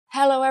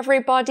Hello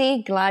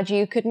everybody, glad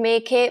you could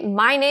make it.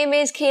 My name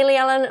is Kaylee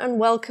Ellen and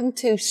welcome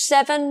to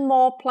 7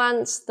 more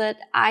plants that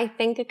I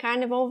think are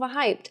kind of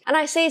overhyped. And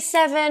I say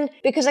 7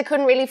 because I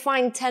couldn't really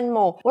find 10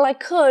 more. Well, I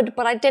could,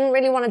 but I didn't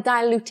really want to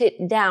dilute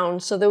it down.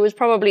 So there was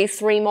probably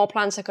 3 more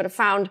plants I could have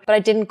found, but I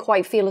didn't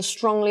quite feel as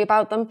strongly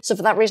about them. So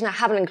for that reason, I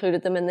haven't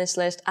included them in this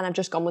list and I've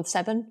just gone with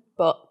 7,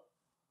 but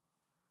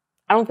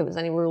I don't think there's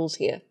any rules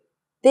here.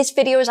 This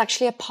video is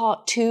actually a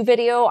part 2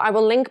 video. I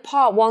will link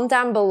part 1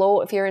 down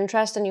below if you're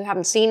interested and you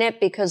haven't seen it,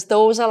 because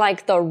those are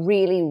like the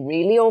really,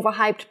 really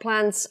overhyped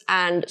plants,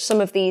 and some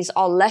of these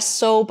are less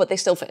so, but they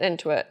still fit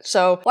into it.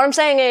 So what I'm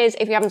saying is,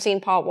 if you haven't seen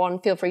part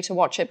 1, feel free to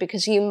watch it,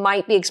 because you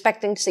might be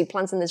expecting to see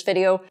plants in this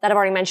video that I've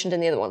already mentioned in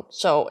the other one.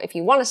 So if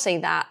you want to see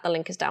that, the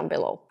link is down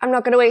below. I'm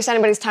not going to waste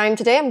anybody's time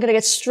today. I'm going to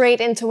get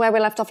straight into where we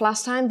left off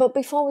last time, but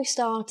before we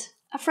start,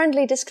 a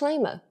friendly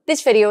disclaimer.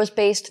 This video is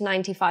based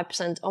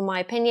 95% on my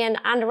opinion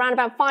and around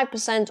about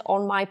 5%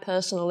 on my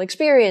personal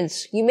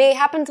experience. You may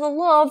happen to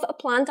love a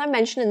plant I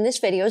mentioned in this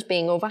video as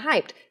being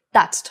overhyped.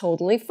 That's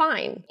totally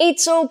fine.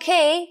 It's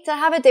okay to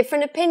have a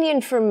different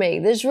opinion from me.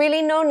 There's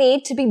really no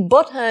need to be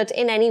butthurt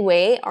in any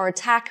way or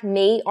attack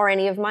me or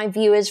any of my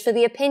viewers for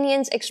the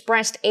opinions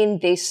expressed in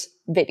this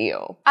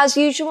video. As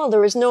usual,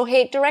 there is no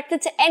hate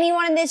directed to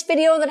anyone in this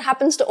video that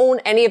happens to own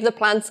any of the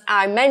plants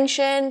I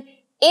mention.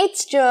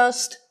 It's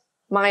just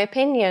my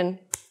opinion.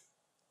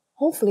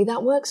 Hopefully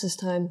that works this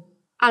time.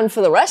 And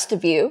for the rest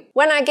of you,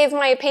 when I give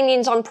my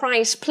opinions on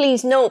price,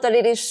 please note that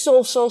it is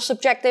so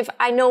subjective.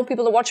 I know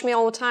people that watch me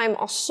all the time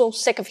are so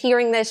sick of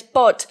hearing this,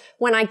 but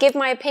when I give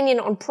my opinion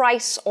on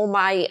price or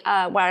my,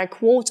 where I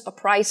quote a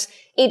price,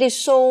 it is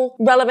so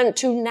relevant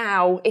to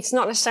now. It's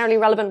not necessarily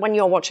relevant when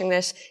you're watching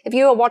this. If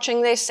you are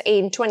watching this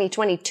in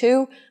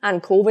 2022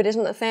 and COVID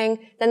isn't a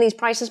thing, then these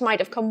prices might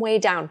have come way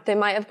down. They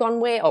might have gone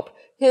way up.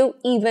 Who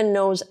even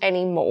knows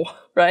anymore,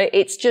 right?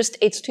 It's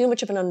too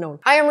much of an unknown.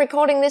 I am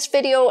recording this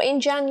video in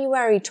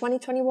January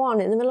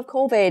 2021 in the middle of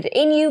COVID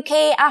in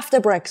UK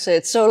after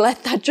Brexit, so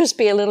let that just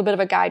be a little bit of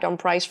a guide on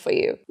price for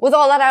you. With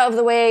all that out of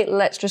the way,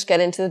 let's just get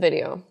into the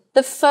video.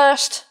 The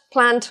first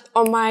plant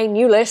on my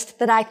new list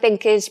that I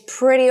think is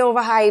pretty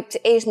overhyped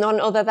is none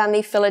other than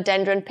the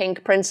Philodendron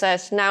Pink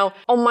Princess. Now,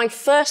 on my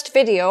first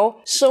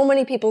video, so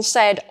many people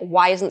said,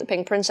 why isn't the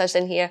Pink Princess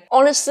in here?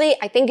 Honestly,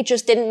 I think it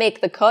just didn't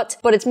make the cut,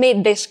 but it's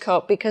made this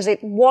cut because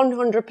it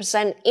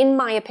 100%, in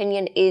my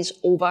opinion, is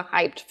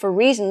overhyped for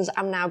reasons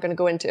I'm now going to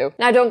go into.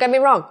 Now, don't get me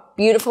wrong.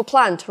 Beautiful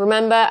plant.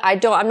 Remember,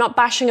 I'm not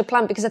bashing a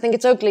plant because I think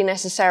it's ugly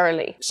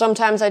necessarily.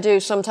 Sometimes I do,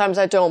 sometimes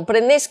I don't. But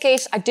in this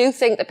case, I do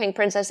think the Pink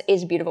Princess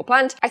is a beautiful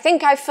plant. I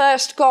think I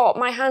first got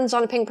my hands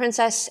on a Pink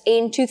Princess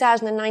in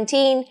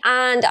 2019,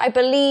 and I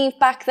believe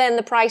back then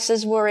the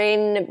prices were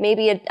in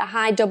maybe a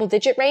high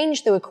double-digit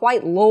range. They were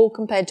quite low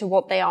compared to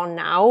what they are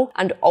now.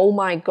 And oh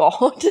my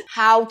god,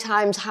 how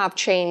times have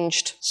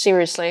changed.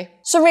 Seriously.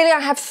 So really, I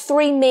have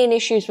 3 main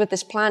issues with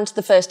this plant.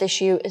 The first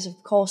issue is,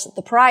 of course,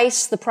 the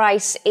price. The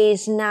price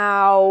is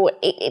now,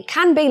 it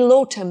can be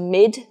low to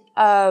mid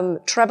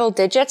treble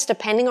digits,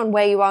 depending on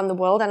where you are in the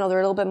world. I know they're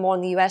a little bit more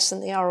in the US than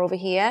they are over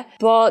here.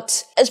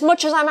 But as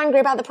much as I'm angry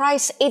about the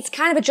price, it's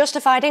kind of a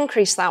justified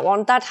increase, that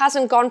one. That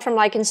hasn't gone from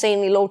like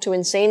insanely low to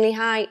insanely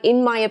high,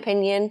 in my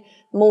opinion.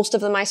 Most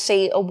of them I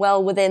see are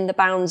well within the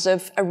bounds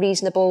of a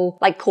reasonable,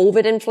 like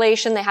COVID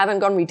inflation. They haven't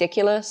gone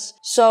ridiculous.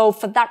 So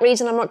for that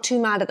reason, I'm not too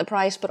mad at the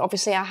price, but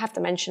obviously I have to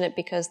mention it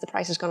because the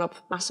price has gone up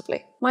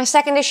massively. My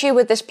second issue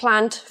with this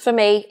plant, for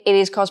me, it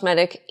is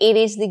cosmetic. It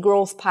is the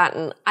growth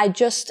pattern.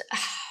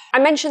 I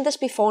mentioned this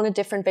before in a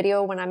different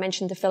video when I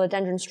mentioned the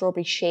Philodendron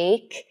Strawberry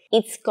Shake.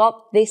 It's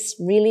got this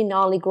really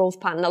gnarly growth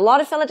pattern. A lot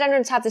of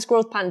philodendrons have this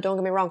growth pattern, don't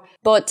get me wrong,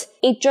 but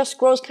it just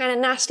grows kind of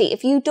nasty.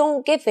 If you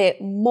don't give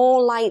it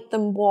more light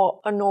than what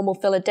a normal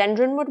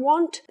philodendron would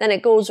want, then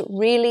it goes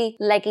really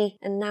leggy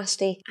and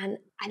nasty, and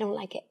I don't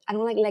like it. I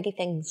don't like leggy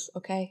things,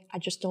 okay? I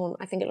just don't.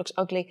 I think it looks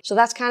ugly. So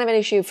that's kind of an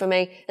issue for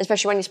me,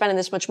 especially when you're spending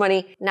this much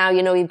money. Now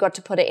you know you've got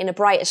to put it in a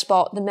brighter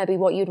spot than maybe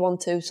what you'd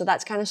want to. So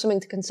that's kind of something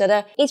to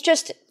consider. It's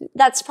just,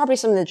 that's probably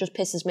something that just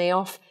pisses me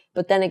off.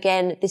 But then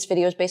again, this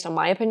video is based on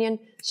my opinion,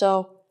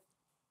 so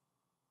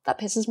that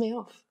pisses me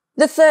off.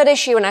 The third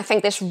issue, and I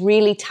think this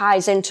really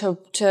ties into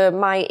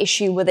my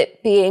issue with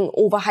it being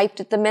overhyped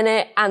at the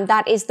minute, and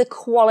that is the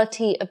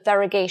quality of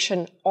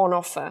variegation on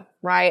offer,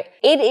 right?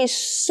 It is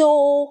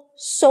so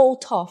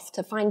tough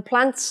to find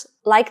plants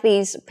like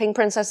these Pink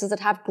Princesses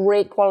that have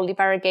great quality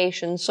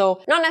variegation.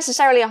 So not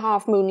necessarily a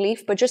half moon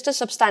leaf, but just a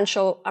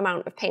substantial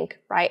amount of pink,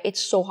 right?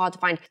 It's so hard to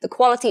find. The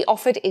quality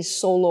offered is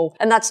so low.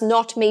 And that's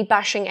not me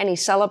bashing any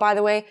seller, by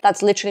the way.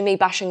 That's literally me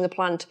bashing the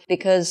plant,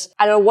 because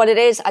I don't know what it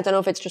is. I don't know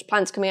if it's just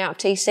plants coming out of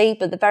TC,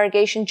 but the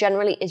variegation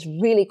generally is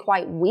really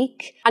quite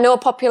weak. I know a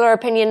popular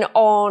opinion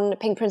on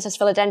Pink Princess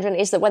Philodendron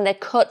is that when they're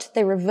cut,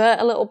 they revert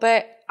a little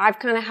bit. I've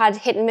kind of had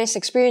hit and miss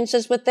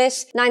experiences with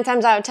this. 9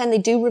 times out of 10, they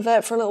do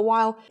revert for a little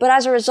while. But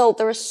as a result,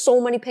 there are so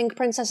many Pink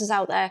Princesses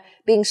out there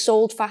being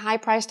sold for high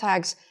price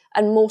tags,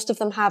 and most of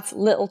them have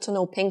little to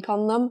no pink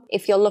on them.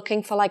 If you're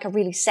looking for like a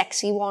really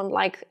sexy one,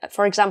 like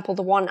for example,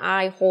 the one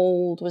I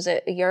hauled, was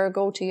it a year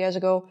ago, 2 years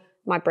ago?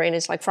 my brain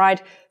is like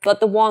fried. But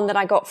the one that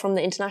I got from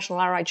the International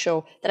Aroid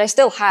show that I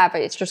still have,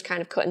 it's just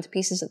kind of cut into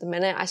pieces at the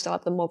minute. I still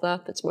have the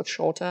mother that's much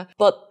shorter,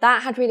 but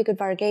that had really good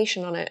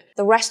variegation on it.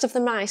 The rest of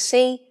them I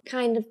see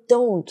kind of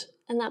don't.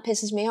 And that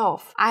pisses me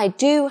off. I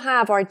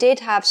did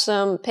have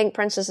some pink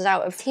princesses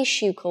out of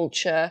tissue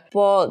culture,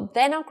 but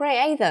they're not great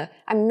either.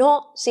 I'm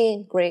not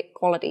seeing great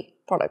quality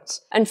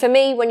products. And for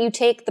me, when you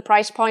take the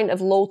price point of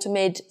low to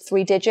mid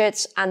 3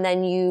 digits and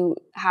then you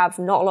have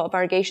not a lot of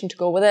variegation to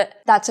go with it,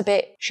 that's a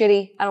bit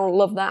shitty. I don't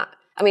love that.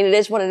 I mean, it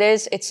is what it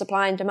is. It's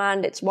supply and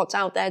demand. It's what's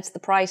out there. It's the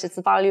price. It's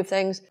the value of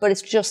things. But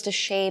it's just a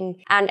shame.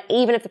 And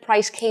even if the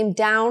price came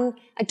down,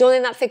 I don't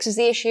think that fixes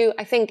the issue.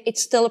 I think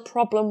it's still a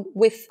problem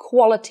with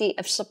quality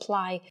of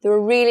supply. There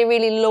are really,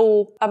 really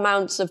low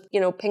amounts of,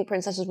 pink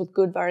princesses with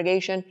good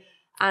variegation.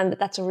 And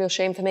that's a real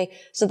shame for me.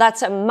 So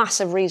that's a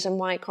massive reason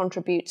why it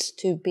contributes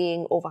to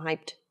being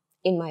overhyped,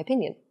 in my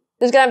opinion.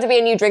 There's going to have to be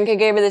a new drinking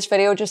game in this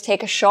video. Just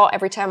take a shot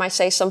every time I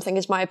say something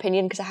is my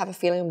opinion, because I have a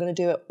feeling I'm going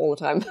to do it all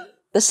the time.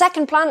 The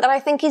second plant that I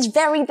think is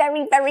very,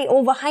 very, very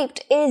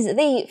overhyped is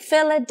the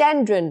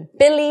Philodendron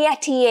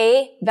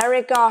Joepii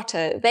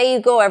variegata. There you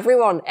go,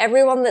 everyone.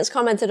 Everyone that's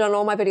commented on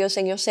all my videos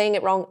saying you're saying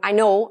it wrong. I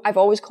know, I've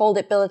always called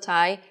it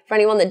billieti. For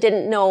anyone that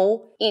didn't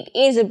know, it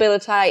is a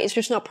billieti. It's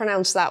just not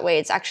pronounced that way.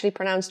 It's actually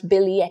pronounced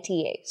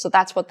Joepii. So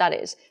that's what that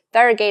is.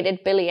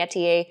 Variegated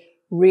Joepii,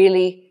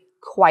 really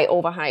quite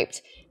overhyped.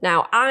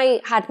 Now,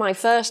 I had my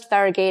first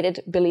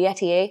variegated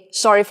Joepii.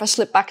 Sorry if I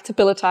slip back to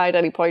billieti at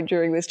any point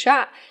during this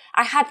chat.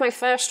 I had my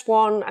first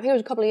one, I think it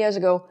was a couple of years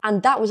ago,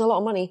 and that was a lot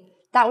of money.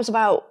 That was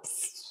about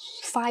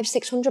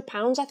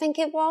 £500-600, I think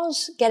it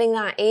was, getting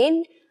that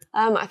in.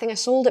 I think I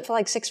sold it for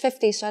like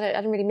 $650, so I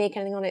didn't really make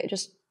anything on it. It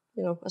just,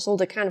 I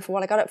sold it kind of for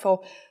what I got it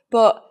for.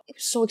 But it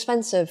was so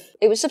expensive.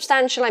 It was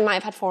substantial. I might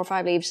have had 4 or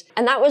 5 leaves.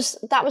 And that was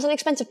an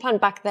expensive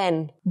plant back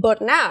then.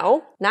 But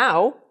now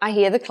I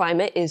hear the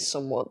climate is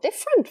somewhat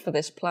different for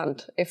this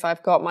plant, if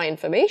I've got my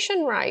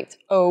information right.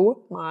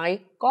 Oh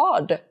my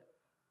God.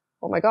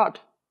 Oh my God.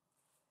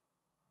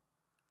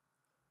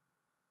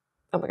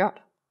 Oh my God.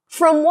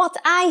 From what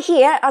I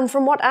hear and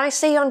from what I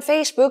see on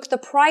Facebook, the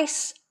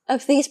price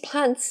of these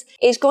plants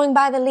is going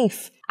by the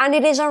leaf. And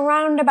it is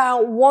around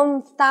about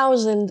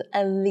 1,000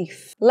 a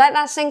leaf. Let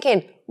that sink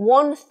in.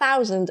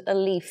 1,000 a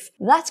leaf.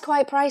 That's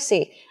quite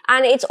pricey.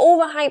 And it's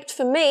overhyped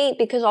for me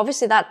because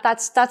obviously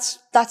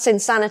that's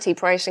insanity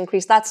price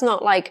increase. That's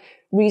not like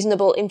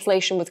reasonable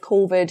inflation with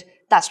COVID.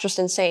 That's just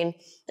insane.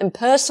 And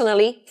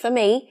personally, for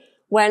me,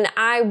 when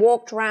I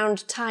walked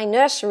around Thai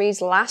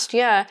nurseries last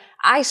year,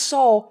 I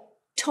saw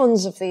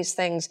tons of these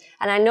things.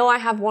 And I know I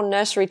have one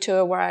nursery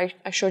tour where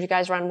I showed you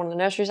guys around one of the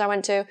nurseries I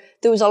went to.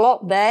 There was a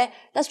lot there.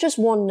 That's just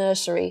one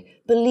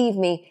nursery. Believe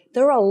me,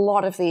 there are a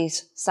lot of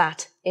these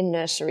sat in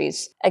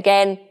nurseries.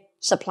 Again,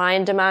 supply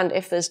and demand.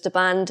 If there's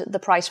demand, the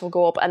price will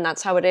go up, and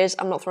that's how it is.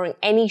 I'm not throwing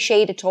any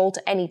shade at all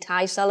to any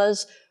Thai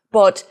sellers,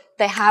 but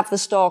they have the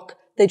stock.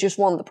 They just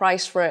want the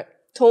price for it.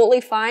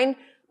 Totally fine.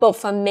 But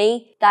for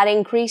me, that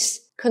increase,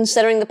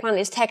 considering the plant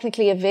is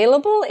technically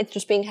available, it's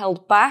just being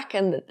held back,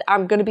 and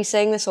I'm going to be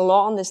saying this a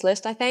lot on this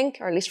list, I think,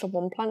 or at least for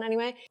one plant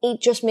anyway.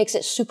 It just makes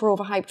it super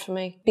overhyped for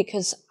me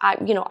because I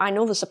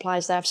know the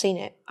supplies there. I've seen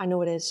it. I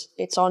know it is.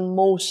 It's on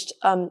most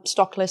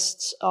stock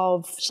lists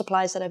of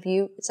supplies that I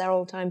view. It's there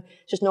all the time.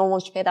 Just no one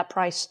wants to pay that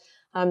price.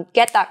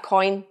 Get that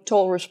coin.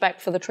 Total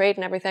respect for the trade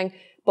and everything.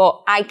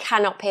 But I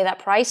cannot pay that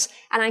price.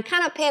 And I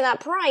cannot pay that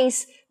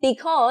price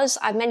because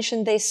I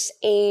mentioned this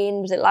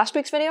in, was it last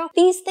week's video?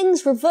 These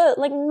things revert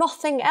like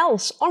nothing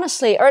else,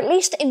 honestly, or at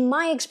least in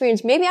my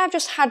experience. Maybe I've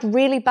just had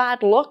really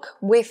bad luck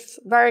with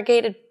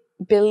variegated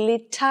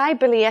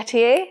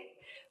Joepii,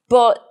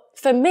 but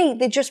for me,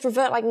 they just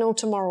revert like no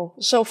tomorrow.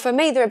 So for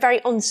me, they're a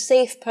very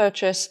unsafe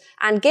purchase.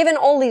 And given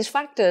all these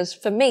factors,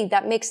 for me,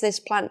 that makes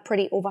this plant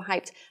pretty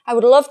overhyped. I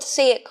would love to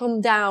see it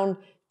come down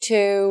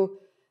to,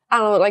 I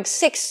don't know, like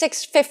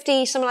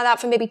 $650, something like that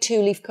for maybe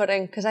 2 leaf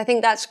cutting, because I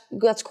think that's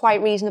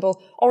quite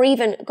reasonable. Or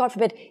even, God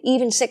forbid,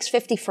 even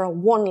 $650 for a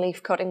 1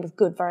 leaf cutting with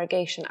good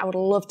variegation. I would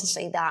love to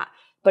see that,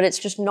 but it's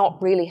just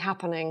not really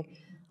happening.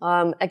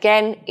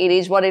 Again, it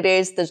is what it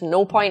is. There's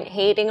no point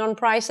hating on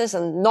prices,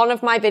 and none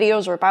of my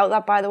videos are about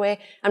that, by the way.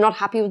 I'm not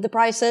happy with the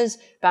prices,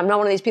 but I'm not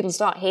one of these people to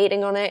start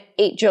hating on it.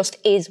 It just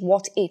is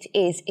what it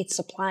is. It's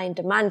supply and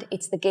demand.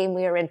 It's the game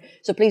we are in.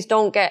 So please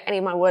don't get any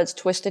of my words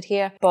twisted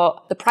here.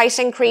 But the price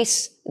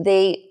increase,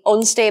 the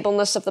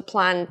unstableness of the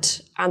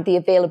plant, and the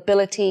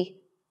availability,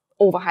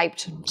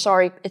 overhyped.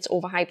 Sorry, it's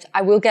overhyped.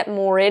 I will get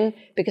more in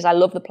because I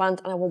love the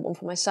plant and I want one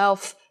for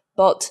myself,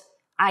 but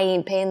I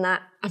ain't paying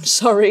that. I'm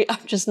sorry,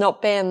 I'm just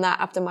not paying that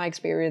after my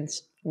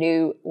experience.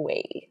 No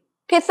way.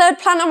 Okay, third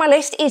plant on my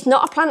list is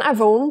not a plant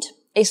I've owned.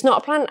 It's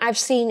not a plant I've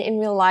seen in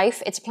real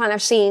life. It's a plant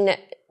I've seen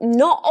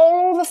not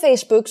all over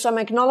Facebook, so I'm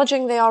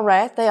acknowledging they are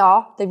rare.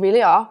 They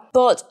really are.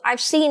 But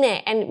I've seen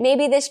it, and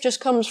maybe this just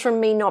comes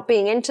from me not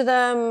being into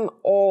them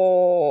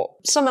or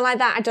something like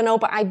that. I don't know,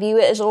 but I view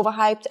it as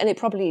overhyped, and it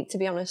probably, to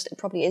be honest, it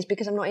probably is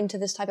because I'm not into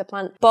this type of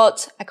plant.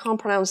 But I can't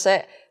pronounce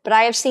it. But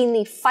I have seen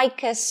the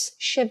Ficus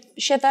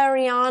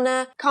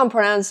shiveriana. Can't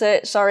pronounce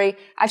it, sorry.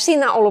 I've seen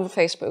that all over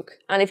Facebook.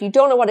 And if you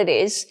don't know what it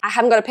is, I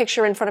haven't got a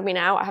picture in front of me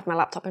now. I have my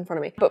laptop in front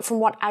of me. But from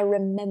what I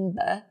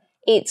remember,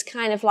 it's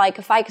kind of like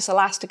a Ficus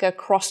elastica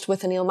crossed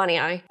with an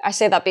Ilmanii. I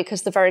say that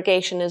because the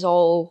variegation is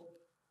all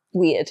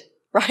weird,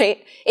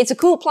 right? It's a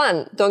cool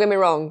plant, don't get me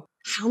wrong.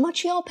 How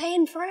much y'all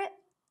paying for it?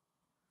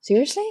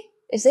 Seriously?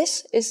 Is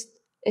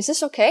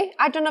this okay?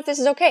 I don't know if this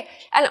is okay.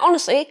 And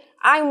honestly,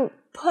 I'm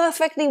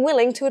perfectly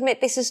willing to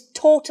admit this is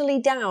totally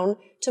down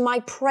to my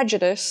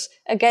prejudice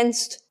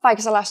against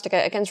Ficus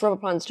elastica, against rubber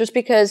plants, just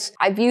because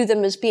I view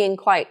them as being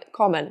quite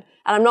common.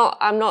 And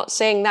I'm not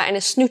saying that in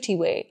a snooty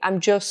way.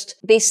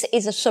 This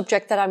is a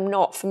subject that I'm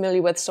not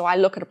familiar with, so I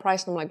look at a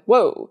price and I'm like,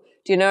 whoa,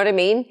 do you know what I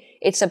mean?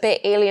 It's a bit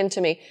alien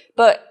to me.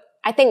 But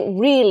I think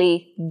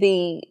really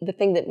the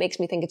thing that makes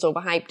me think it's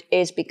overhyped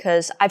is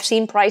because I've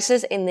seen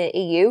prices in the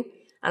EU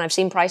and I've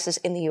seen prices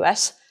in the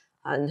US,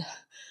 and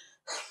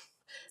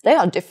they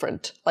are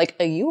different. Like,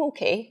 are you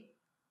okay,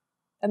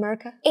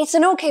 America? It's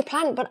an okay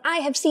plant, but I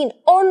have seen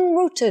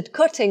unrooted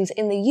cuttings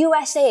in the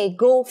USA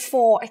go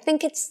for, I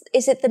think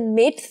is it the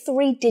mid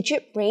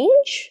 3-digit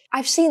range?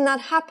 I've seen that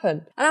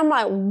happen. And I'm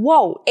like,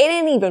 whoa, it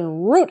ain't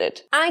even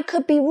rooted. I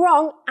could be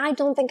wrong. I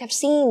don't think I've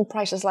seen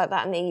prices like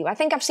that in the EU. I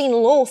think I've seen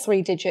low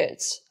 3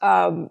 digits,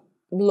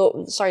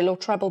 low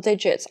treble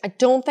digits. I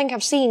don't think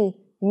I've seen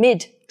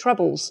mid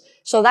trebles.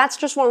 So that's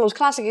just one of those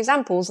classic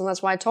examples, and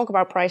that's why I talk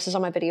about prices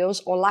on my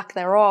videos, or lack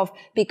thereof,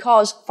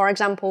 because, for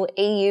example,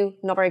 EU,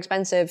 not very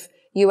expensive,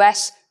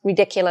 US,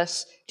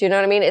 ridiculous. Do you know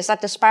what I mean? It's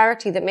that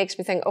disparity that makes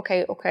me think,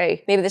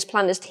 okay, maybe this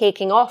plant is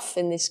taking off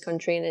in this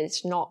country and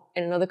it's not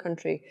in another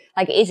country.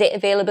 Like, is it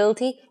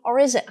availability or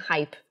is it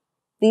hype?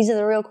 These are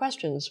the real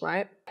questions,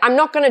 right? I'm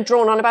not going to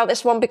drone on about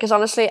this one because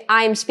honestly,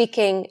 I'm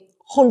speaking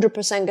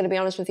 100% going to be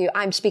honest with you.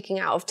 I'm speaking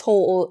out of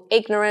total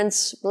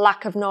ignorance,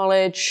 lack of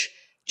knowledge,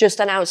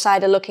 just an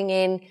outsider looking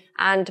in,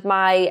 and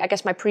my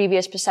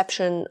previous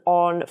perception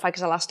on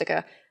Ficus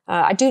elastica.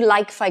 I do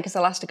like Ficus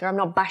elastica. I'm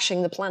not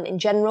bashing the plant in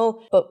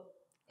general, but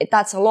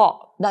that's a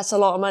lot. That's a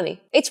lot of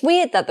money. It's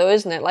weird that though,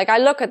 isn't it? Like, I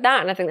look at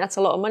that and I think that's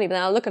a lot of money, but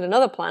then I look at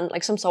another plant,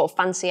 like some sort of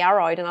fancy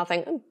Aroid, and I'll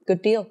think,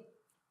 good deal.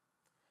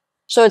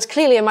 So it's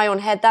clearly in my own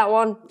head, that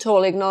one.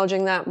 Totally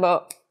acknowledging that,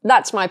 but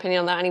that's my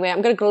opinion on that anyway.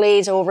 I'm going to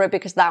glaze over it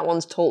because that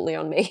one's totally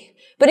on me.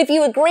 But if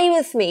you agree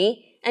with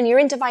me and you're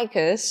into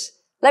Ficus,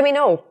 let me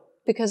know,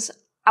 because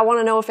I want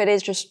to know if it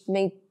is just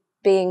me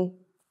being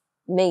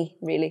me,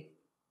 really.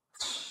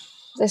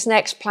 This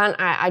next plant,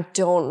 I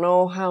don't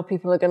know how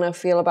people are going to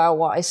feel about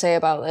what I say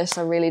about this.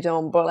 I really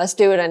don't, but let's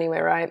do it anyway,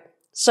 right?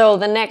 So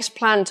the next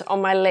plant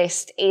on my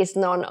list is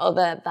none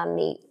other than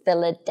the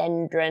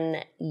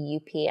Philodendron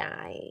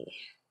Joepii.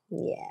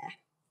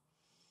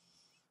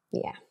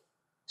 Yeah.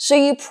 So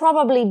you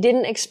probably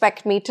didn't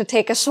expect me to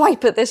take a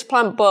swipe at this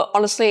plant, but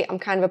honestly, I'm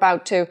kind of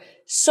about to.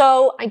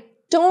 So I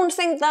don't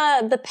think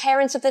that the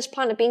parents of this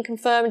plant have been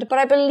confirmed, but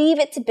I believe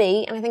it to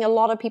be, and I think a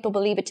lot of people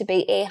believe it to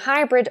be, a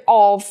hybrid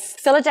of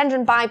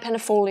Philodendron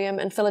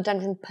bipennifolium and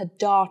Philodendron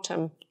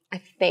pedatum,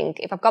 I think.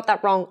 If I've got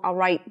that wrong, I'll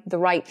write the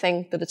right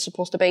thing that it's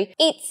supposed to be.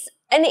 It's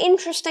an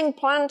interesting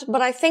plant,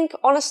 but I think,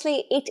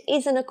 honestly, it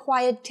is an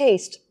acquired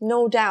taste,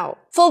 no doubt.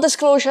 Full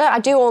disclosure, I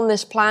do own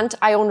this plant.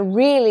 I own a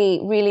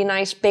really, really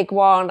nice big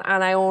one,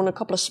 and I own a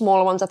couple of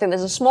smaller ones. I think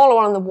there's a smaller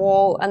one on the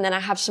wall, and then I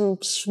have some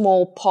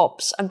small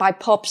pups. And by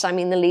pups, I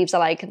mean the leaves are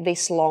like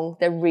this long.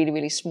 They're really,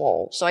 really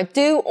small. So I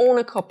do own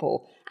a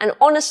couple. And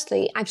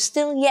honestly, I've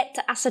still yet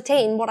to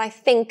ascertain what I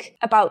think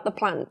about the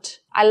plant.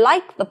 I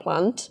like the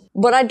plant,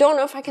 but I don't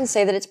know if I can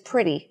say that it's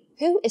pretty.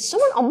 Who? Is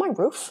someone on my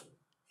roof?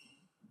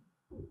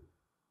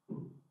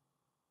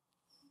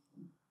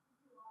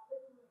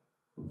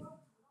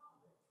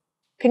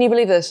 Can you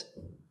believe this?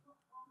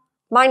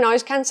 My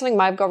noise cancelling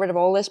might have got rid of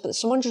all this, but there's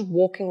someone just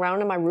walking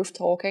around on my roof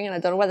talking, and I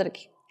don't know whether to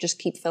just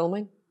keep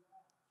filming.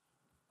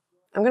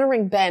 I'm going to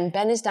ring Ben.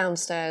 Ben is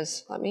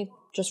downstairs. Let me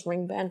just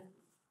ring Ben.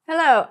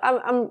 Hello,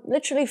 I'm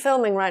literally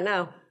filming right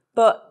now,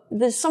 but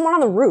there's someone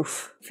on the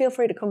roof. Feel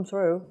free to come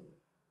through.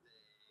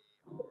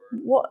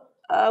 What,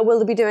 will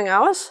they be doing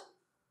hours?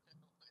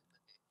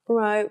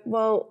 Right,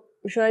 well,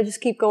 should I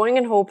just keep going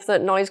and hope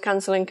that noise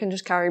cancelling can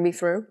just carry me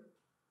through?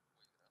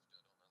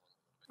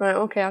 Right,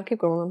 okay, I'll keep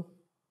going.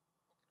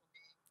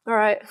 All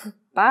right,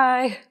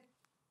 bye.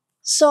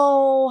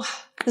 So,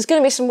 there's going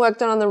to be some work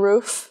done on the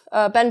roof.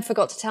 Ben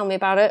forgot to tell me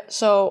about it,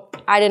 so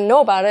I didn't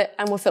know about it,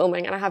 and we're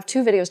filming, and I have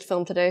 2 videos to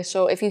film today,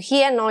 so if you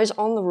hear noise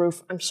on the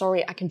roof, I'm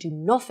sorry, I can do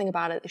nothing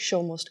about it. The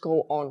show must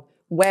go on.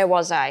 Where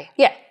was I?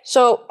 Yeah,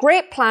 so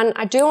great plant.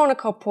 I do own a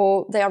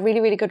couple. They are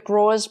really, really good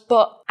growers,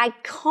 but I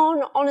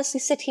can't honestly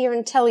sit here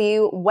and tell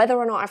you whether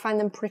or not I find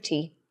them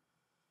pretty.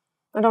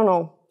 I don't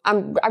know.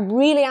 I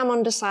really am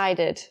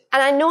undecided.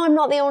 And I know I'm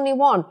not the only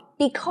one,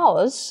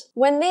 because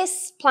when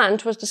this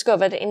plant was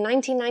discovered in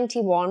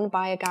 1991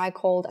 by a guy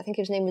called, I think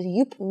his name was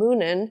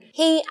Joepii,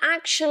 he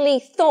actually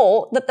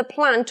thought that the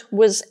plant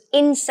was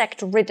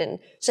insect-ridden.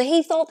 So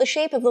he thought the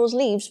shape of those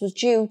leaves was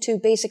due to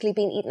basically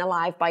being eaten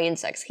alive by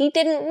insects. He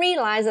didn't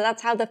realize that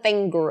that's how the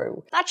thing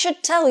grew. That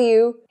should tell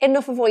you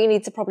enough of what you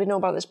need to probably know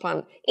about this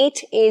plant.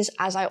 It is,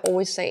 as I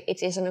always say,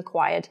 it is an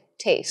acquired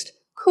taste.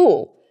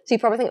 Cool. So you're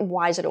probably thinking,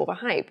 why is it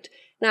overhyped?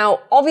 Now,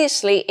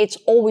 obviously, it's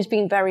always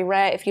been very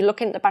rare. If you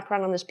look into the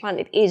background on this plant,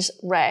 it is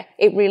rare.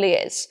 It really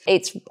is.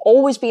 It's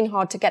always been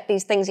hard to get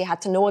these things. You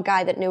had to know a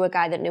guy that knew a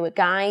guy that knew a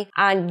guy,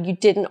 and you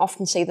didn't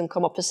often see them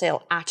come up for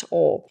sale at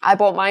all. I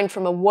bought mine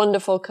from a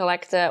wonderful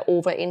collector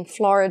over in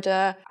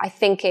Florida. I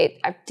think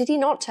did he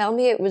not tell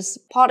me it was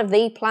part of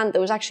the plant that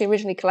was actually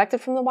originally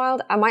collected from the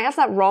wild? I might have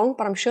that wrong,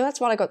 but I'm sure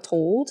that's what I got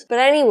told. But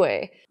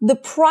anyway, the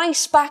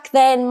price back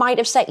then might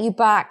have set you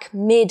back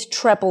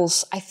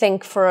mid-trebles, I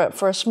think, for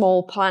a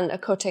small plant, a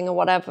cutting or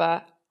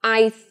whatever.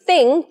 I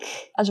think,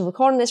 as I'm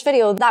recording this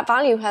video, that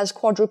value has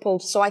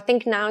quadrupled. So I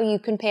think now you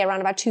can pay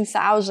around about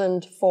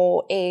 $2,000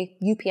 for a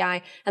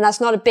UPI. And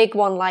that's not a big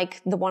one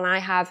like the one I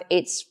have.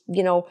 It's,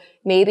 you know,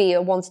 maybe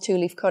a 1 to 2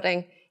 leaf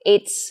cutting.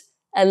 It's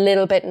a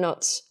little bit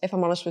nuts, if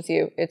I'm honest with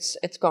you.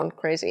 It's gone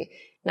crazy.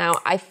 Now,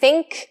 I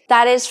think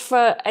that is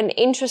for an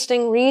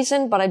interesting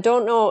reason, but I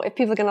don't know if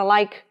people are going to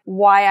like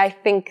why I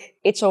think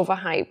it's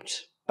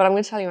overhyped. But I'm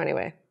going to tell you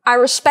anyway. I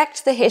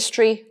respect the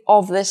history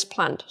of this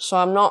plant, so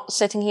I'm not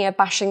sitting here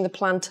bashing the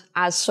plant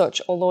as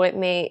such, although it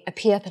may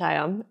appear that I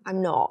am.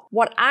 I'm not.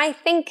 What I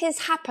think is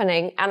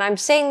happening, and I'm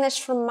saying this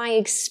from my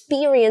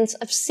experience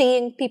of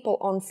seeing people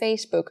on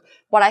Facebook,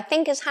 what I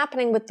think is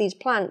happening with these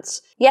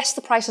plants, yes,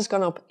 the price has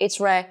gone up. It's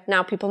rare.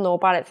 Now people know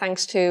about it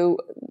thanks to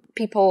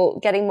people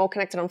getting more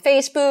connected on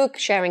Facebook,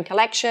 sharing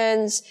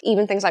collections,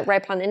 even things like rare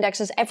plant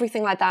indexes,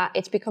 everything like that.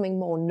 It's becoming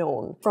more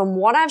known. From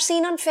what I've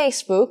seen on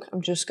Facebook,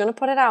 I'm just going to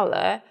put it out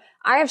there,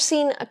 I have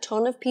seen a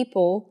ton of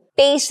people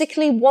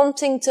basically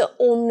wanting to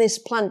own this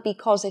plant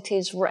because it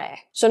is rare.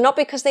 So not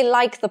because they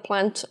like the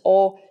plant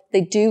or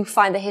they do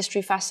find the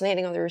history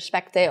fascinating or they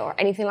respect it or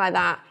anything like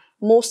that.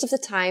 Most of the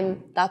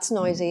time, that's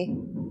noisy.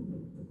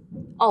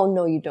 Oh,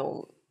 no, you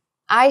don't.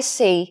 I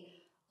see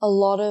a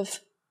lot of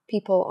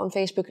people on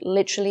Facebook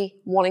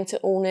literally wanting to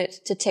own it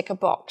to tick a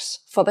box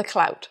for the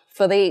clout,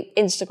 for the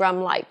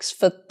Instagram likes,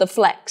 for the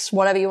flex,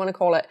 whatever you want to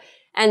call it.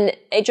 And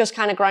it just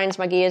kind of grinds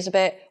my gears a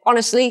bit.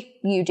 Honestly,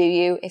 you do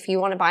you. If you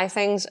want to buy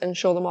things and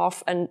show them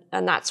off and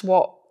that's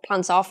what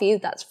plants are for you,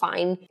 that's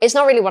fine. It's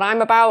not really what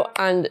I'm about,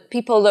 and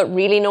people that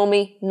really know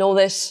me know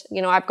this.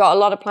 You know, I've got a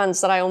lot of plants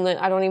that I own that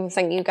I don't even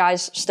think you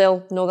guys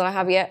still know that I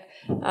have yet.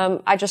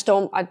 I'm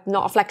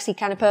not a flexy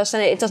kind of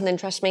person. It doesn't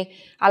interest me.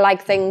 I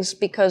like things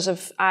because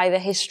of either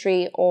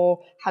history or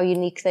how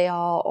unique they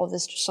are, or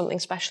there's just something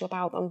special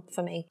about them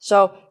for me.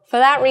 So for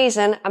that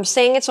reason, I'm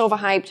saying it's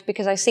overhyped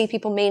because I see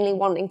people mainly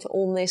wanting to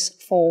own this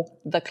for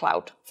the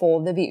clout,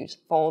 for the views,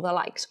 for the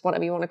likes,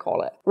 whatever you want to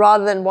call it,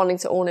 rather than wanting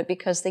to own it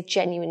because they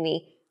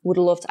genuinely would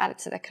love to add it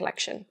to their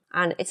collection.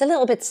 And it's a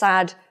little bit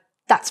sad.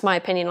 That's my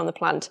opinion on the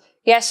plant.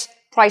 Yes,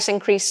 price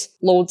increase,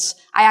 loads.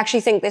 I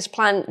actually think this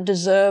plant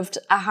deserved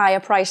a higher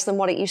price than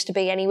what it used to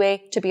be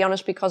anyway, to be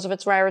honest, because of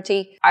its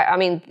rarity. I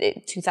mean,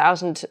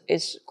 2,000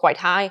 is quite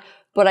high,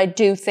 but I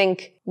do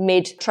think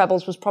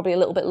mid-trebles was probably a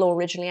little bit low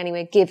originally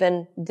anyway,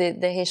 given the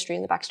history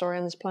and the backstory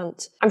on this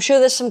plant. I'm sure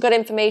there's some good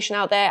information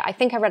out there. I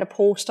think I read a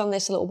post on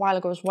this a little while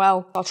ago as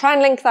well. I'll try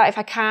and link that if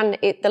I can.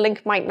 The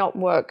link might not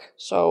work,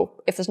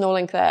 so if there's no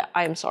link there,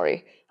 I am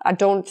sorry. I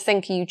don't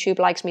think YouTube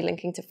likes me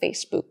linking to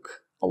Facebook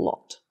a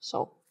lot,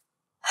 so...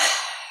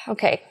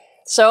 Okay,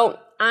 so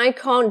I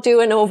can't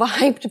do an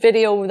overhyped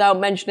video without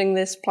mentioning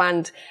this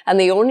plant. And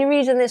the only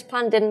reason this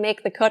plant didn't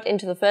make the cut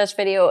into the first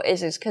video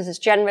is because it's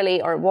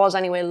generally, or it was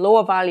anyway,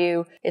 lower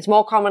value. It's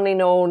more commonly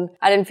known.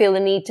 I didn't feel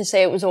the need to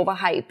say it was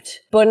overhyped.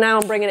 But now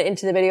I'm bringing it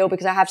into the video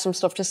because I have some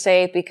stuff to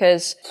say,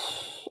 because...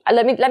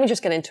 Let me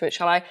just get into it,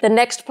 shall I? The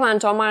next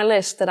plant on my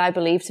list that I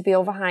believe to be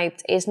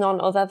overhyped is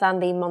none other than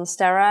the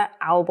Monstera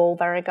albo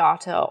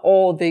variegata,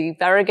 or the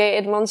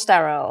variegated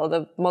Monstera, or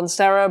the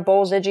Monstera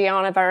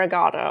borzigiana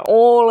variegata,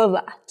 all of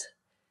that.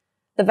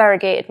 The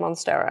variegated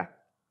Monstera.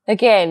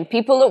 Again,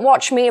 people that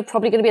watch me are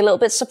probably going to be a little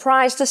bit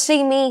surprised to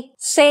see me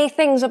say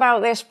things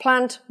about this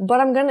plant, but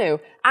I'm going to.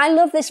 I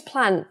love this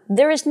plant.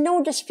 There is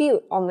no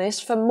dispute on this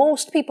for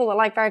most people that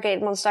like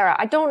variegated Monstera.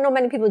 I don't know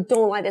many people that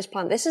don't like this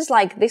plant. This is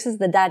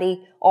the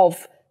daddy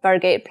of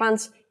variegated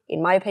plants,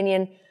 in my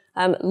opinion.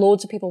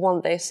 Loads of people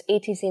want this.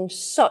 It is in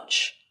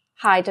such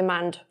high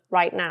demand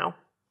right now.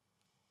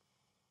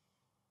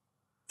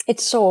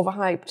 It's so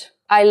overhyped.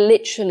 I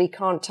literally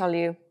can't tell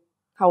you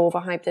how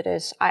overhyped it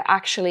is. I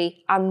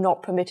actually am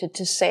not permitted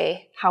to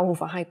say how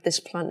overhyped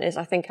this plant is.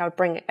 I think I would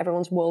bring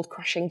everyone's world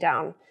crashing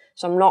down.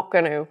 So I'm not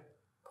going to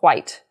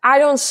quite. I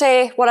don't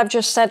say what I've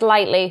just said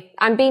lightly.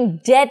 I'm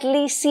being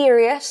deadly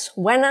serious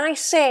when I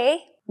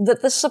say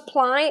that the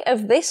supply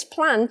of this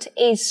plant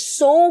is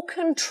so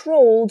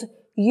controlled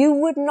you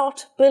would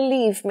not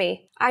believe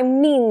me. I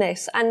mean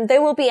this. And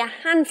there will be a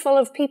handful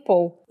of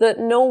people that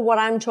know what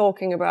I'm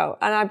talking about.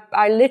 And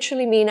I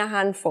literally mean a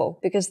handful,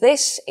 because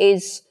this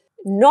is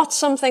not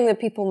something that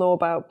people know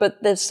about.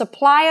 But the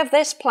supply of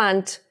this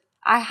plant,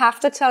 I have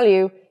to tell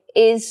you,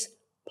 is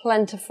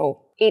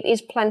plentiful. It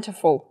is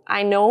plentiful.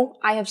 I know.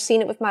 I have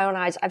seen it with my own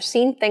eyes. I've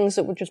seen things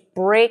that would just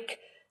break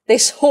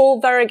this whole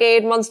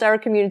variegated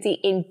monstera community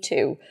in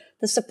two.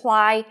 The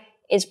supply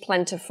is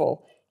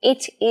plentiful.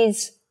 It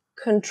is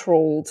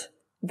controlled,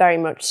 very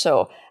much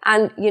so.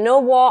 And you know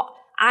what?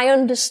 I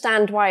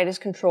understand why it is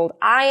controlled.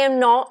 I am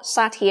not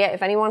sat here,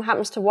 if anyone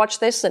happens to watch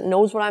this that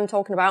knows what I'm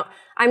talking about,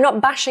 I'm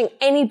not bashing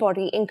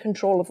anybody in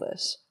control of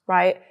this,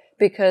 right?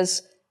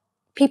 Because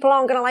people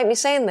aren't going to like me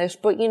saying this,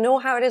 but you know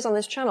how it is on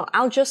this channel.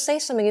 I'll just say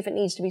something if it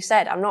needs to be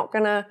said. I'm not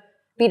going to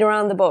beat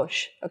around the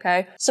bush,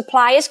 okay?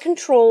 Supply is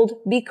controlled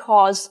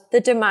because the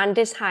demand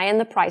is high and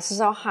the prices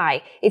are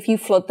high. If you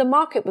flood the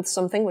market with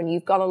something when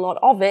you've got a lot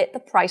of it, the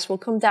price will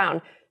come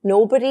down.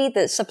 Nobody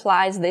that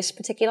supplies this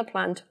particular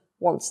plant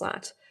wants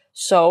that.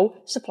 So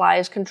supply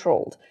is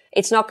controlled.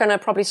 It's not going to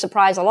probably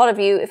surprise a lot of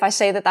you if I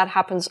say that that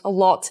happens a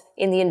lot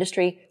in the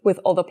industry with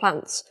other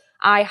plants.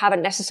 I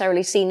haven't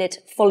necessarily seen it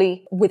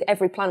fully with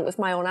every plant with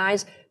my own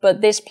eyes,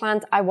 but this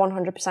plant I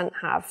 100%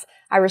 have.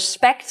 I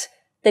respect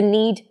the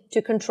need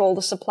to control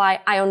the supply.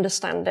 I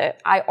understand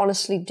it. I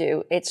honestly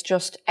do. It's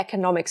just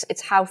economics.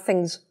 It's how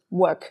things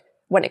work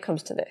when it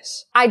comes to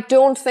this. I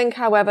don't think,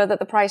 however, that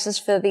the prices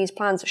for these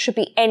plants should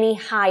be any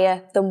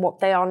higher than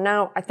what they are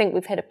now. I think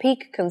we've hit a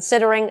peak,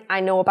 considering I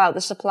know about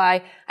the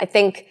supply. I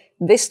think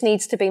this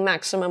needs to be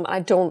maximum.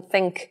 I don't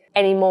think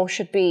any more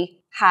should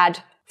be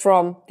had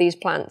from these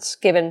plants,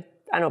 given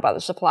I know about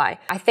the supply.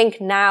 I think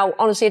now,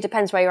 honestly, it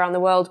depends where you're around the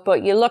world,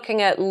 but you're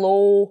looking at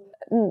low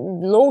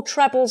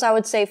trebles, I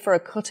would say, for a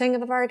cutting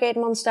of a variegated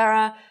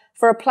monstera.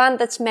 For a plant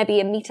that's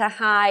maybe a meter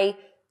high,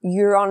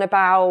 you're on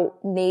about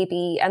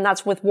maybe, and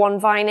that's with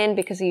one vine in,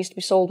 because they used to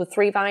be sold with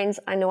 3 vines.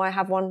 I know I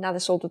have one, now they're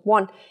sold with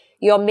 1.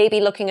 You're maybe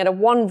looking at a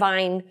 1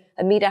 vine,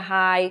 a meter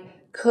high,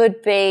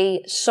 could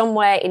be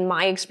somewhere, in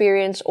my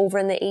experience, over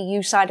in the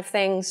EU side of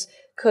things,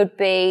 could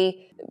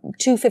be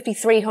 250,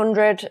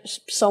 300,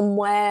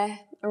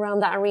 somewhere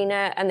around that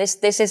arena. And this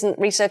isn't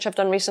research I've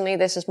done recently,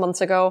 this is months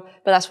ago,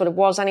 but that's what it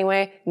was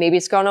anyway. Maybe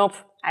it's gone up,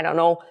 I don't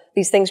know.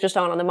 These things just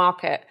aren't on the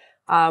market.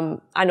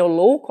 I know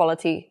low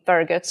quality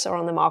variegates are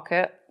on the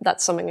market.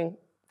 That's something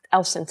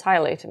else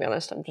entirely, to be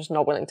honest. I'm just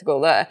not willing to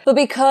go there. But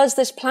because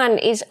this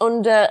plant is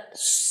under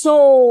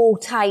so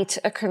tight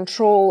a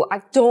control,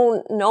 I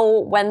don't know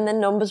when the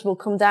numbers will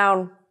come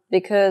down,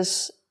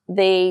 because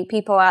the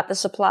people at the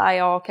supply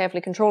are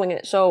carefully controlling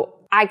it. So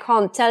I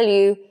can't tell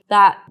you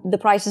that the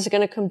prices are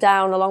going to come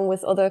down along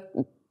with other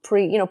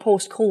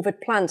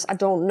post-COVID plants. I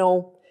don't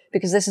know,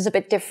 because this is a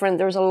bit different.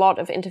 There's a lot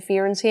of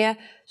interference here.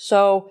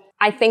 So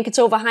I think it's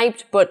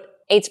overhyped, but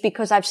it's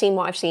because I've seen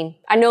what I've seen.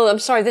 I know, I'm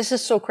sorry, this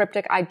is so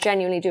cryptic. I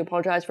genuinely do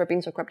apologize for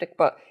being so cryptic,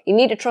 but you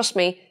need to trust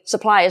me.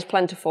 Supply is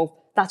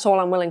plentiful. That's all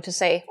I'm willing to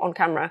say on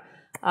camera.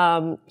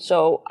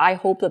 So I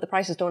hope that the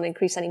prices don't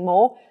increase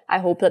anymore. I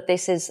hope that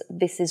this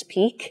is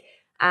peak.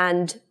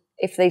 And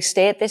if they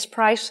stay at this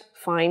price,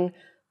 fine.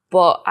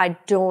 But I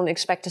don't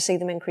expect to see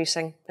them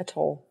increasing at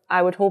all.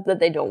 I would hope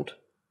that they don't.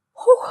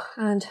 Whew,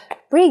 and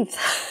breathe.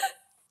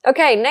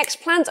 Okay,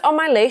 next plant on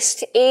my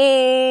list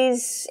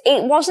is,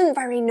 it wasn't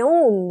very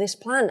known, this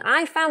plant.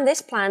 I found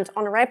this plant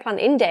on a rare plant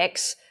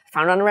index. I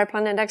found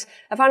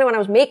it when I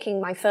was making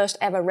my first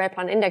ever rare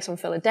plant index on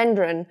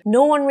Philodendron.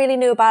 No one really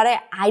knew about it.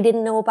 I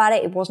didn't know about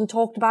it. It wasn't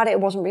talked about. It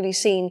wasn't really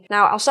seen.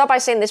 Now, I'll start by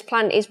saying this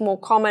plant is more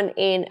common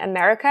in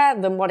America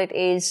than what it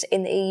is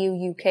in the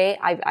EU, UK.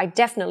 I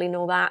definitely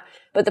know that.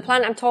 But the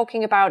plant I'm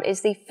talking about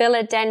is the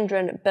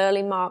Philodendron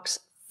Burley Marks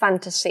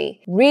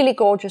Fantasy. Really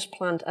gorgeous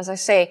plant. As I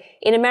say,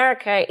 in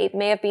America, it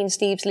may have been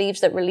Steve's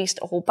Leaves that released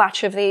a whole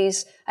batch of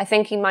these. I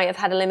think he might have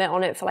had a limit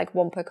on it for like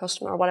 1 per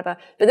customer or whatever.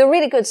 But they're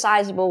really good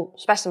sizable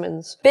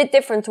specimens. Bit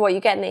different to what you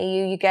get in the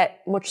EU. You get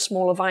much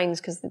smaller vines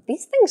because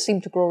these things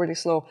seem to grow really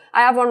slow.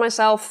 I have one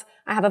myself.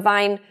 I have a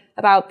vine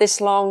about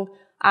this long,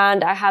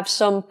 and I have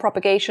some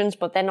propagations,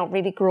 but they're not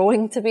really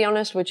growing, to be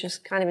honest, which is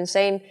kind of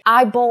insane.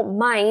 I bought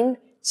mine.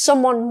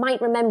 Someone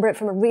might remember it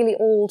from a really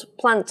old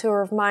plant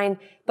tour of mine,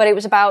 but it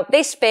was about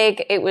this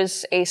big. It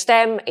was a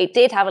stem. It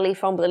did have a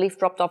leaf on, but the leaf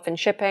dropped off in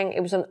shipping.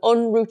 It was an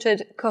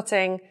unrooted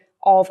cutting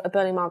of a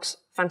Burley Marks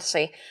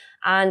Fantasy.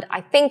 And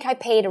I think I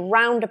paid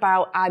around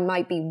about, I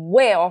might be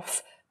way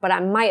off, but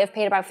I might have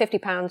paid about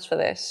 £50 for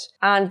this.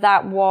 And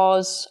that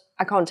was,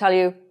 I can't tell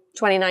you,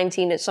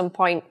 2019 at some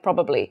point,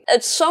 probably.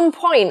 At some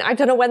point, I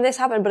don't know when this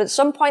happened, but at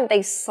some point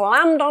they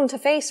slammed onto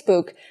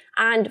Facebook,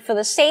 and for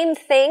the same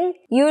thing,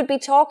 you would be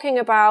talking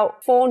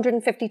about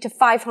 450 to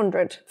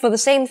 500 for the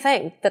same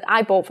thing that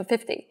I bought for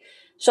 50.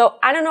 So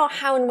I don't know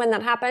how and when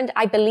that happened.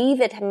 I believe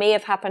it may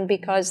have happened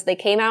because they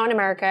came out in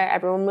America,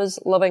 everyone was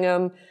loving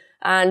them,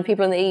 and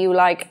people in the EU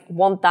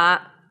want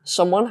that.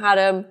 Someone had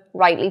them,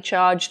 rightly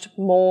charged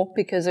more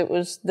because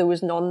there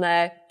was none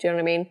there. Do you know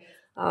what I mean?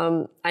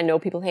 I know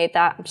people hate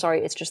that. I'm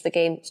sorry, it's just the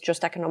game. It's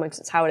just economics.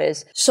 It's how it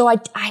is. So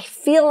I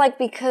feel like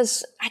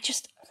because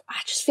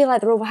I just feel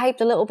like they're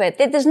overhyped a little bit.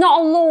 There's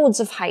not loads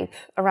of hype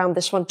around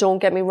this one, don't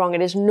get me wrong.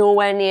 It is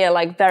nowhere near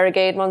like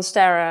Variegated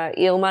Monstera,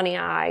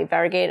 Eelmanii,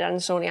 Variegated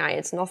Andersonii.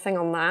 It's nothing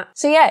on that.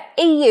 So yeah,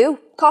 EU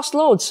cost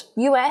loads.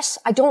 US,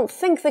 I don't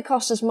think they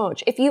cost as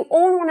much. If you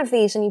own one of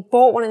these and you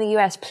bought one in the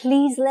US,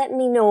 please let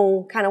me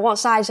know kind of what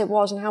size it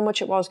was and how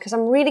much it was, because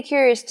I'm really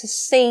curious to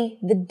see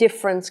the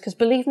difference, because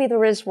believe me,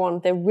 there is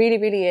one. There really,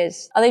 really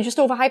is. Are they just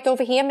overhyped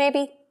over here,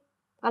 maybe?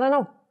 I don't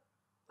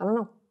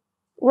know.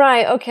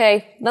 Right,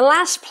 okay. The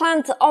last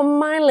plant on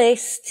my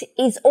list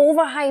is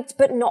overhyped,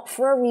 but not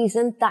for a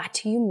reason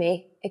that you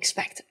may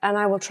expect. And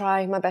I will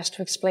try my best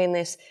to explain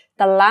this.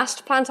 The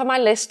last plant on my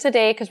list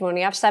today, because we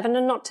only have 7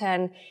 and not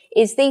 10,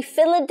 is the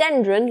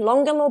Philodendron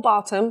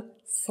Longilobatum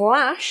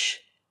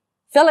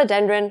 /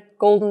 Philodendron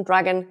Golden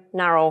Dragon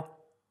Narrow.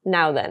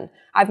 Now then,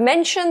 I've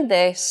mentioned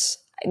this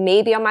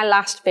maybe on my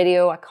last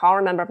video. I can't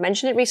remember. I've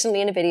mentioned it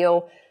recently in a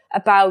video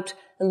about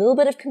a little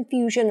bit of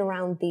confusion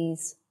around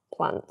these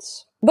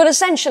plants. But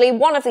essentially,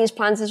 one of these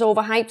plants is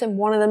overhyped and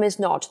one of them is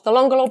not. The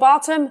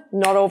Longilobatum,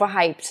 not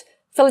overhyped.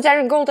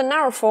 Philodendron Golden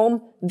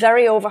Narrow,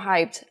 very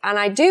overhyped. And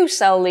I do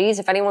sell these,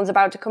 if anyone's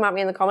about to come at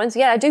me in the comments,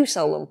 yeah, I do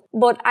sell them.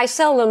 But I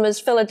sell them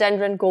as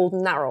Philodendron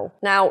Golden Narrow.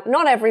 Now,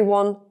 not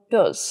everyone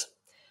does.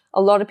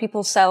 A lot of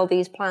people sell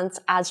these plants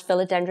as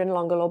Philodendron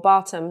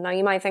Longilobatum. Now,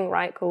 you might think,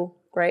 right, cool,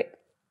 great,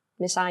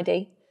 Miss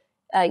ID.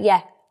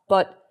 Yeah,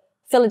 but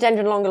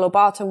Philodendron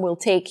Longilobatum will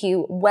take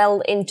you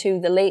well into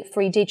the late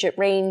 3-digit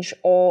range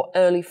or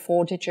early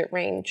 4-digit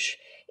range.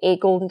 A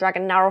Golden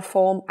Dragon Narrow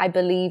form, I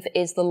believe,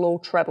 is the low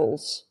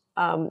trebles.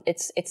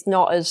 It's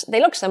not as,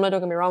 they look similar, don't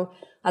get me wrong,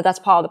 that's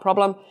part of the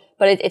problem,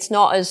 but it's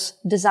not as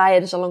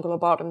desired as a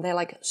Longilobatum. They're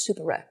like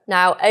super rare.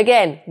 Now,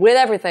 again, with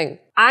everything,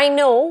 I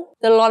know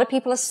that a lot of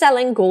people are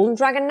selling Golden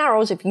Dragon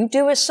Narrows. If you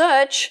do a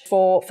search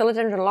for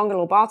Philodendron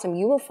Longilobatum,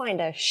 you will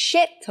find a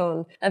shit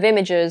ton of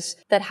images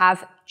that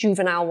have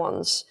juvenile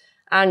ones.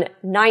 And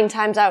 9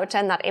 times out of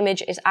 10, that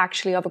image is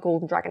actually of a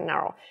Golden Dragon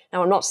Narrow.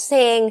 Now, I'm not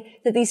saying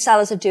that these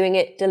sellers are doing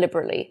it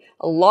deliberately.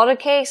 A lot of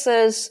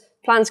cases,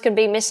 plants can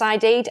be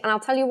mis-ID'd, and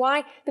I'll tell you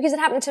why. Because it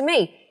happened to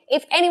me.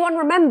 If anyone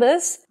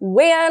remembers,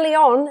 way early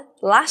on,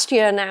 last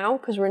year now,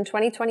 because we're in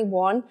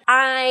 2021,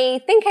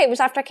 I think it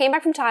was after I came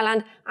back from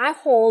Thailand, I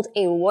hauled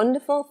a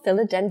wonderful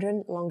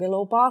Philodendron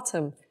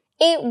Longilobatum.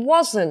 It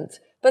wasn't.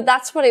 But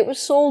that's what it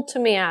was sold to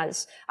me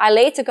as. I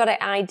later got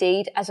it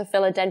ID'd as a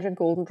Philodendron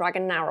Golden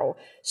Dragon Narrow.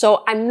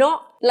 So I'm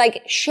not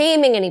like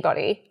shaming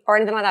anybody or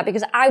anything like that,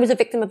 because I was a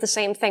victim of the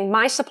same thing.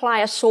 My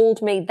supplier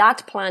sold me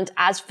that plant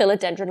as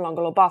Philodendron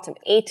Longilobatum.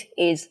 It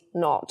is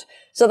not.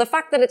 So the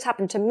fact that it's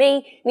happened to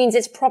me means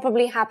it's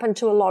probably happened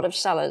to a lot of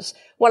sellers.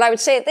 What I would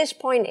say at this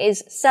point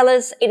is,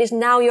 sellers, it is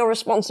now your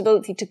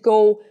responsibility to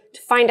go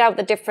to find out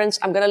the difference.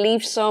 I'm going to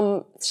leave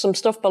some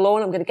stuff below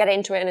and I'm going to get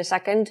into it in a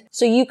second,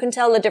 so you can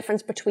tell the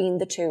difference between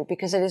the two,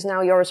 because it is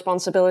now your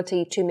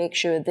responsibility to make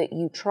sure that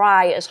you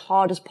try as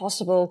hard as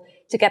possible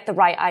to get the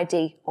right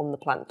ID on the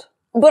plant.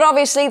 But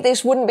obviously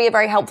this wouldn't be a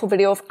very helpful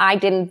video if I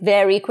didn't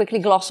very quickly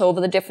gloss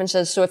over the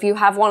differences. So if you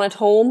have one at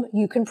home,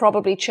 you can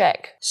probably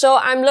check. So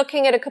I'm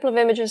looking at a couple of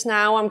images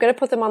now. I'm going to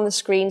put them on the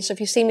screen. So if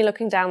you see me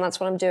looking down, that's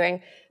what I'm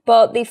doing.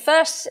 But the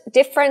first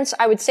difference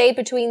I would say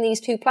between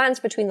these two plants,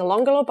 between the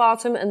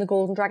Longilobatum and the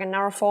Golden Dragon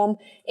Narrow form,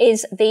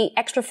 is the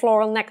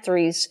extrafloral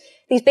nectaries.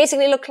 These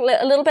basically look a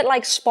little bit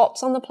like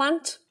spots on the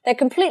plant. They're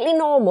completely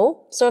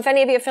normal. So if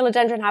any of your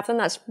philodendron have them,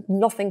 that's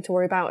nothing to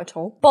worry about at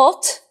all.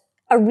 But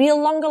a real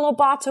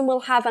Longilobatum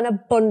will have an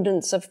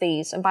abundance of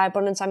these. And by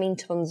abundance, I mean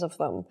tons of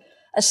them.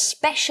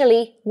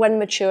 Especially when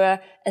mature,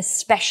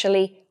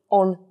 especially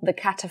on the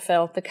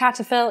cataphyll. The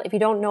cataphyll, if you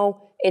don't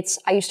know,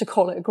 I used to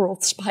call it a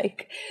growth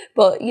spike,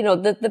 but you know,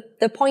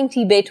 the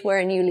pointy bit where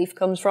a new leaf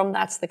comes from,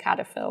 that's the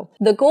cataphyll.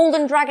 The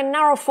Golden Dragon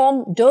Narrow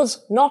form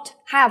does not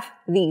have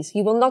these.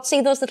 You will not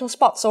see those little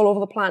spots all over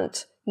the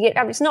plant.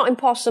 It's not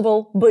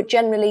impossible, but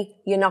generally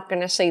you're not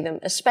going to see them,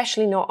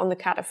 especially not on the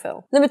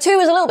cataphyll. Number 2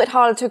 is a little bit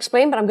harder to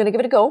explain, but I'm going to give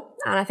it a go.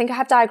 And I think I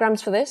have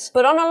diagrams for this.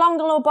 But on a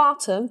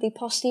Longilobatum, the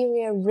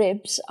posterior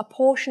ribs, a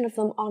portion of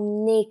them are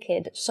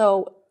naked.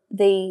 So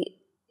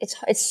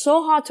it's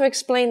so hard to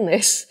explain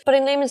this, but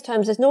in layman's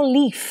terms, there's no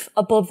leaf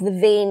above the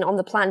vein on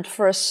the plant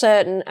for a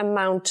certain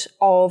amount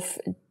of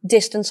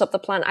distance up the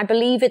plant. I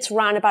believe it's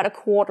around about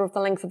 1/4 of the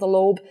length of the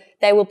lobe.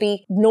 There will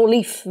be no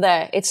leaf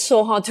there. It's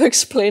so hard to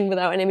explain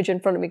without an image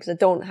in front of me, because I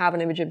don't have an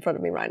image in front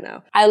of me right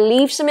now. I'll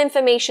leave some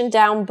information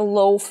down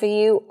below for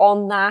you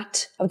on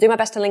that. I'll do my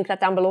best to link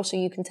that down below so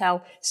you can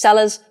tell.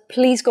 Sellers,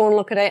 please go and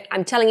look at it.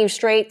 I'm telling you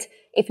straight,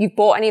 if you've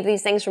bought any of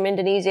these things from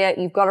Indonesia,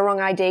 you've got a wrong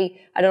ID.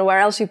 I don't know where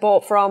else you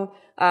bought from.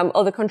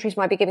 Other countries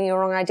might be giving you a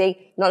wrong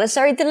ID. Not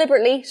necessarily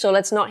deliberately, so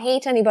let's not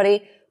hate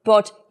anybody,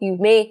 but you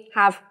may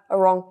have a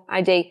wrong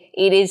ID.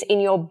 It is in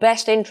your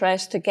best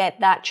interest to get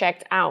that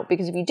checked out,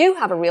 because if you do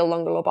have a real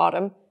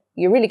Longilobatum,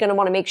 you're really going to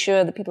want to make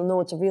sure that people know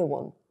it's a real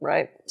one,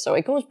 right? So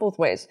it goes both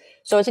ways.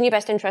 So it's in your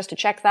best interest to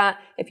check that.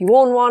 If you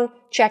own one,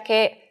 check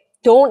it.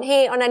 Don't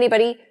hate on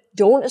anybody.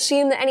 Don't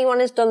assume that anyone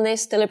has done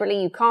this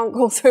deliberately. You can't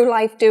go through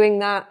life doing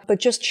that, but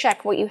just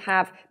check what you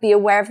have. Be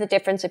aware of the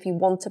difference if you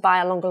want to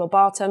buy a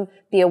Longulobatum.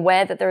 Be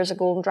aware that there is a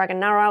Golden Dragon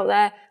Narrow out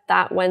there,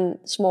 that when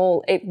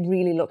small, it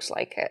really looks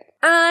like it.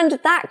 And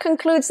that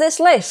concludes this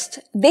list.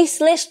 This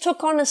list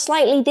took on a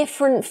slightly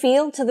different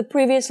feel to the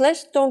previous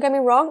list, don't get me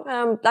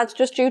wrong. That's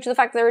just due to the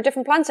fact that there are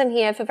different plants in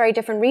here for very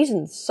different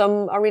reasons.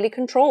 Some are really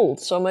controlled,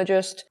 some are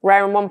just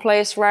rare in one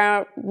place,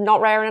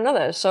 not rare in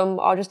another. Some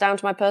are just down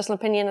to my personal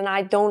opinion and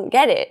I don't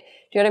get it.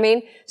 Do you know what I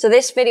mean? So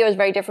this video is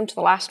very different to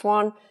the last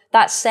one.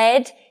 That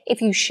said,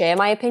 if you share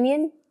my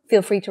opinion,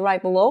 feel free to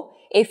write below.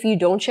 If you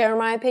don't share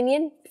my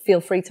opinion,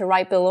 feel free to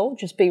write below.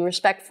 Just be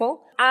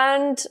respectful.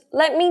 And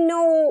let me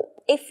know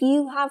if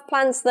you have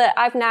plants that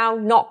I've now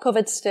not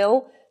covered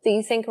still that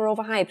you think are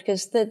overhyped,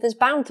 because there's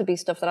bound to be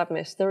stuff that I've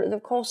missed.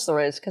 Of course there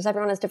is, because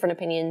everyone has different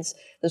opinions.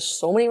 There's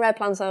so many rare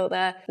plants out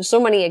there. There's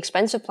so many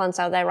expensive plants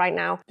out there right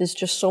now. There's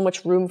just so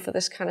much room for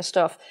this kind of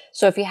stuff.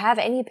 So if you have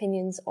any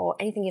opinions or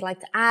anything you'd like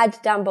to add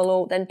down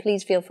below, then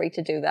please feel free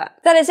to do that.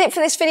 That is it for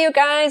this video,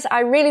 guys. I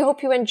really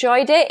hope you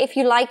enjoyed it. If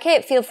you like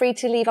it, feel free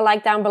to leave a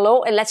like down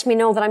below. It lets me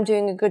know that I'm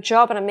doing a good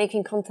job and I'm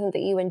making content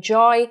that you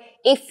enjoy.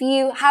 If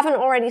you haven't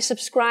already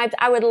subscribed,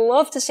 I would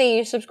love to see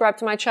you subscribe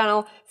to my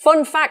channel.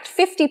 Fun fact,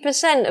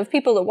 50% of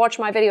people that watch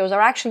my videos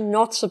are actually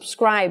not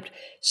subscribed.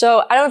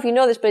 So I don't know if you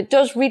know this, but it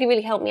does really,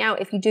 really help me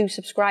out if you do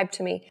subscribe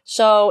to me.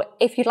 So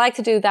if you'd like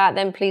to do that,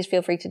 then please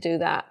feel free to do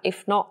that.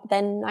 If not,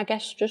 then I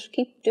guess just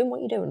keep doing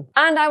what you're doing.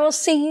 And I will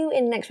see you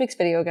in next week's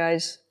video,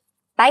 guys.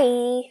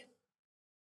 Bye!